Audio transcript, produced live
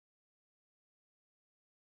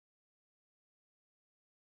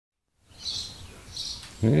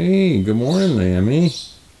Hey, good morning, Lammy.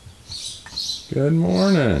 Good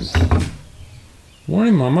morning.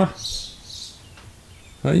 Morning, Mama.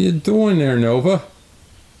 How you doing there, Nova?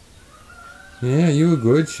 Yeah, you a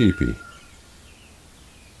good sheepy.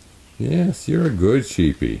 Yes, you're a good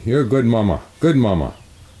sheepy. You're a good mama. Good mama.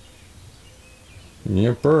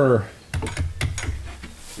 Yepper.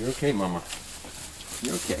 You're okay, Mama.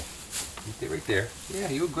 You're okay. You stay right there.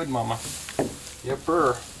 Yeah, you a good mama.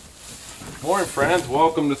 Yepper. Morning, friends.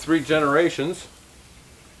 Welcome to Three Generations.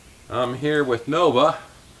 I'm here with Nova,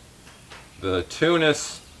 the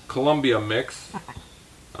Tunis Columbia mix. I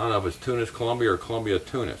don't know if it's Tunis Columbia or Columbia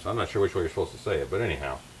Tunis. I'm not sure which way you're supposed to say it, but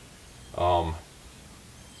anyhow.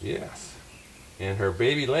 Yes. And her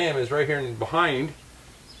baby lamb is right here in behind.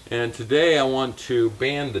 And today I want to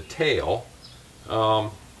band the tail.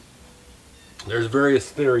 There's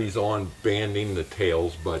various theories on banding the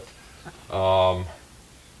tails, but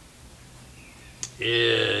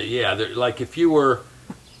yeah, like if you were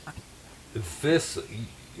this,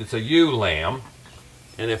 it's a ewe lamb,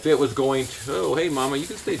 and if it was going to, oh hey Mama, you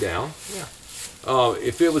can stay down. Yeah.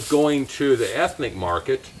 If it was going to the ethnic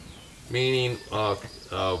market, meaning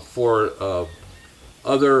for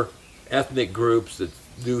other ethnic groups that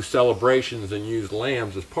do celebrations and use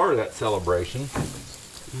lambs as part of that celebration,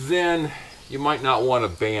 then you might not want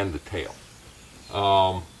to band the tail.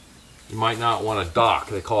 You might not want to dock.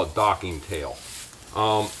 They call it docking tail.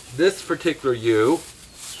 This particular ewe,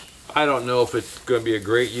 I don't know if it's going to be a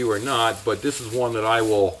great ewe or not, but this is one that I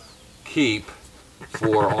will keep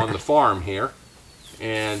for on the farm here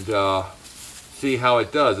and see how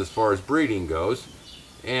it does as far as breeding goes.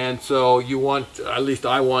 And so you want, at least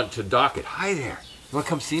I want to dock it. Hi there. You want to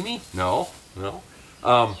come see me? No, no.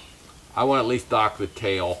 I want to at least dock the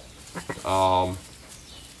tail.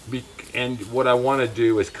 And what I want to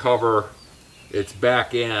do is cover its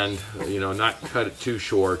back end, you know, not cut it too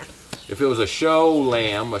short. If it was a show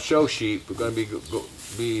lamb, a show sheep, we're going to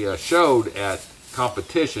be showed at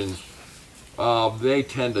competitions, they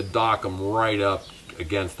tend to dock them right up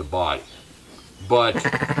against the body. But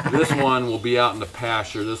this one will be out in the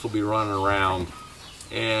pasture, this will be running around,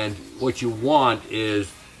 and what you want is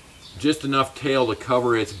just enough tail to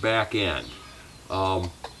cover its back end.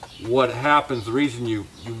 What happens, the reason you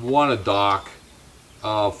want to dock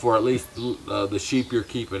for at least the sheep you're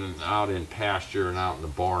keeping out in pasture and out in the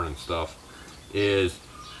barn and stuff, is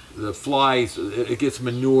the flies, it gets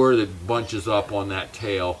manure that bunches up on that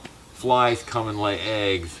tail. Flies come and lay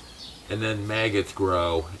eggs, and then maggots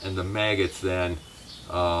grow, and the maggots then,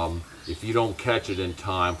 if you don't catch it in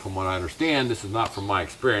time, from what I understand, this is not from my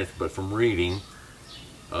experience, but from reading,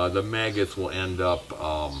 the maggots will end up,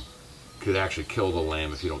 could actually kill the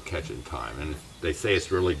lamb if you don't catch it in time. And they say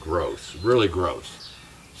it's really gross, really gross.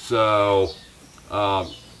 So,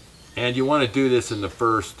 and you want to do this in the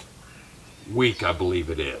first week, I believe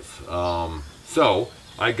it is. So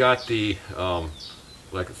I got the,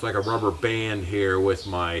 it's like a rubber band here with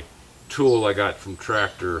my tool I got from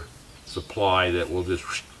Tractor Supply that will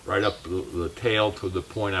just right up the tail to the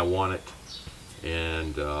point I want it.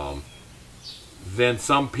 And then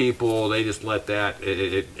some people, they just let that,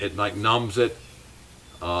 it like numbs it,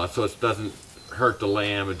 so it doesn't hurt the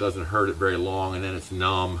lamb, it doesn't hurt it very long, and then it's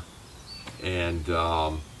numb. And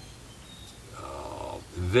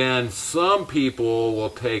then some people will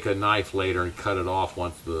take a knife later and cut it off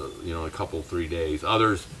once a couple, 3 days.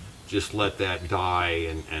 Others just let that die,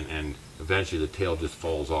 and eventually the tail just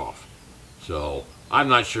falls off. So I'm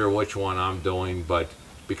not sure which one I'm doing, but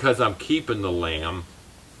because I'm keeping the lamb,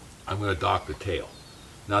 I'm going to dock the tail.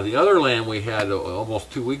 Now the other lamb we had almost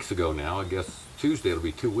 2 weeks ago now, I guess Tuesday it'll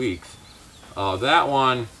be 2 weeks. That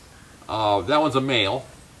one's a male,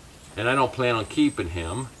 and I don't plan on keeping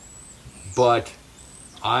him, but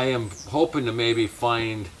I am hoping to maybe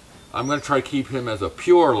find, I'm going to try to keep him as a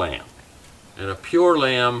pure lamb. And a pure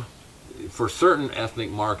lamb, for certain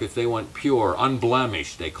ethnic markets, they want pure,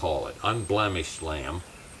 unblemished, they call it, unblemished lamb,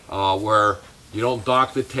 where you don't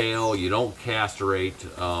dock the tail, you don't castrate,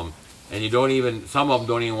 and you don't even, some of them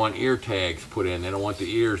don't even want ear tags put in. They don't want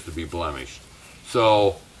the ears to be blemished.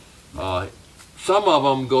 So some of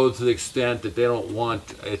them go to the extent that they don't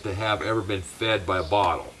want it to have ever been fed by a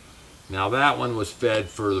bottle. Now that one was fed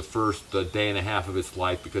for the first day and a half of its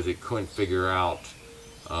life because it couldn't figure out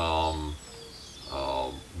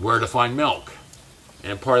where to find milk.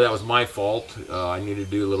 And part of that was my fault. I needed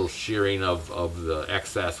to do a little shearing of the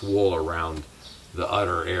excess wool around the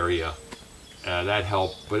udder area. That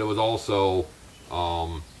helped, but it was also,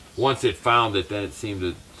 once it found it, then it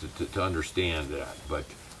seemed to understand that. But,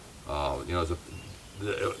 you know,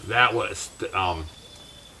 that was,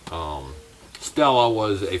 Stella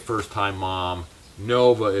was a first-time mom,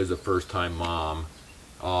 Nova is a first-time mom.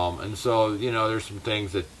 And so, you know, there's some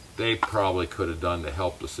things that they probably could have done to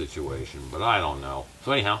help the situation, but I don't know.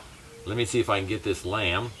 So anyhow, let me see if I can get this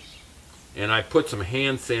lamb. And I put some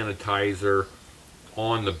hand sanitizer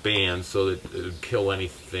on the band so that it would kill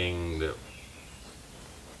anything that,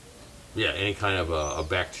 yeah, any kind of a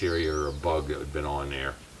bacteria or a bug that had been on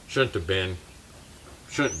there. Shouldn't have been,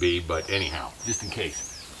 shouldn't be, but anyhow, just in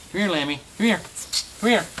case. Come here, Lammy. Come here. Come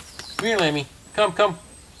here. Come here, Lammy. Come, come.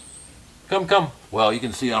 Come, come. Well, you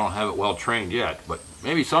can see I don't have it well trained yet, but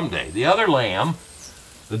maybe someday. The other lamb,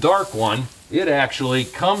 the dark one, it actually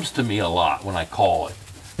comes to me a lot when I call it.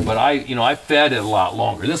 But I fed it a lot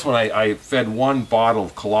longer. This one I fed one bottle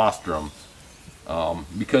of colostrum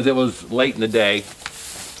because it was late in the day.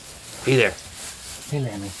 Hey there. Hey,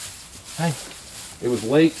 Lammy. Hi. It was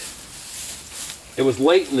late. It was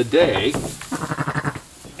late in the day,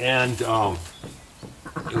 and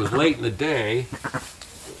it was late in the day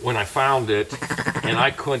when I found it, and I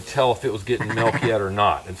couldn't tell if it was getting milk yet or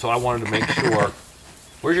not. And so I wanted to make sure.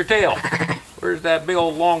 Where's your tail? Where's that big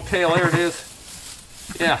old long tail? There it is.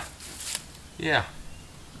 Yeah. Yeah.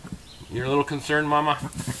 You're a little concerned, Mama?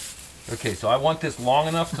 Okay, so I want this long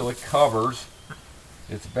enough so it covers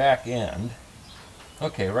its back end.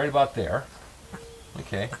 Okay, right about there.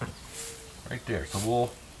 Okay. Right there. So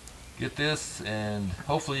we'll get this, and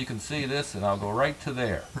hopefully you can see this, and I'll go right to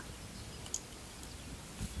there.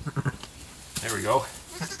 There we go.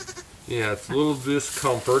 Yeah, it's a little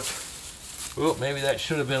discomfort. Well, maybe that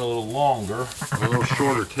should have been a little longer, a little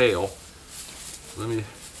shorter tail. Let me...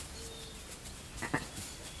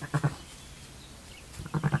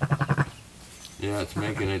 Yeah, it's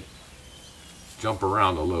making it jump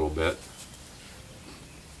around a little bit.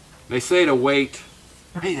 They say to wait...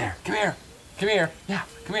 Hey there, come here. Come here. Yeah,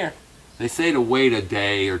 come here. They say to wait a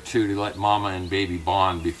day or two to let mama and baby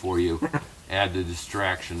bond before you add the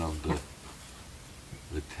distraction of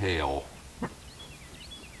the tail.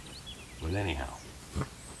 But anyhow,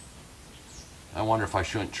 I wonder if I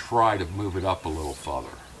shouldn't try to move it up a little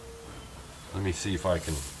further. Let me see if I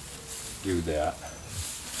can do that.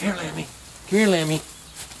 Here, Lammy. Come here, Lammy.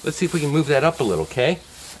 Let's see if we can move that up a little, okay?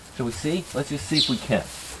 Shall we see? Let's just see if we can.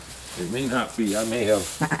 It may not be. I may have,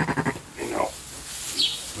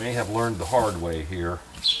 may have learned the hard way here,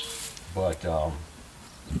 but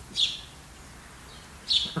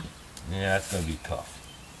yeah, it's going to be tough.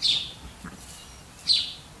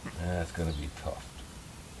 That's going to be tough.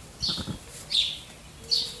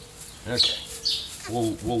 Okay,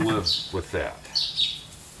 we'll live with that.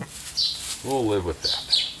 We'll live with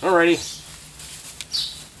that. Alrighty.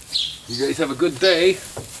 You guys have a good day.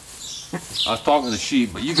 I was talking to the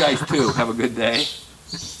sheep, but you guys too have a good day.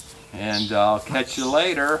 And I'll catch you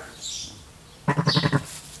later.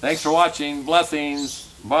 Thanks for watching.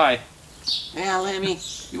 Blessings. Bye. Yeah, Lammy.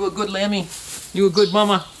 You a good Lammy. You a good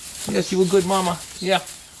mama. Yes, you a good mama. Yeah.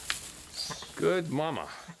 Good mama.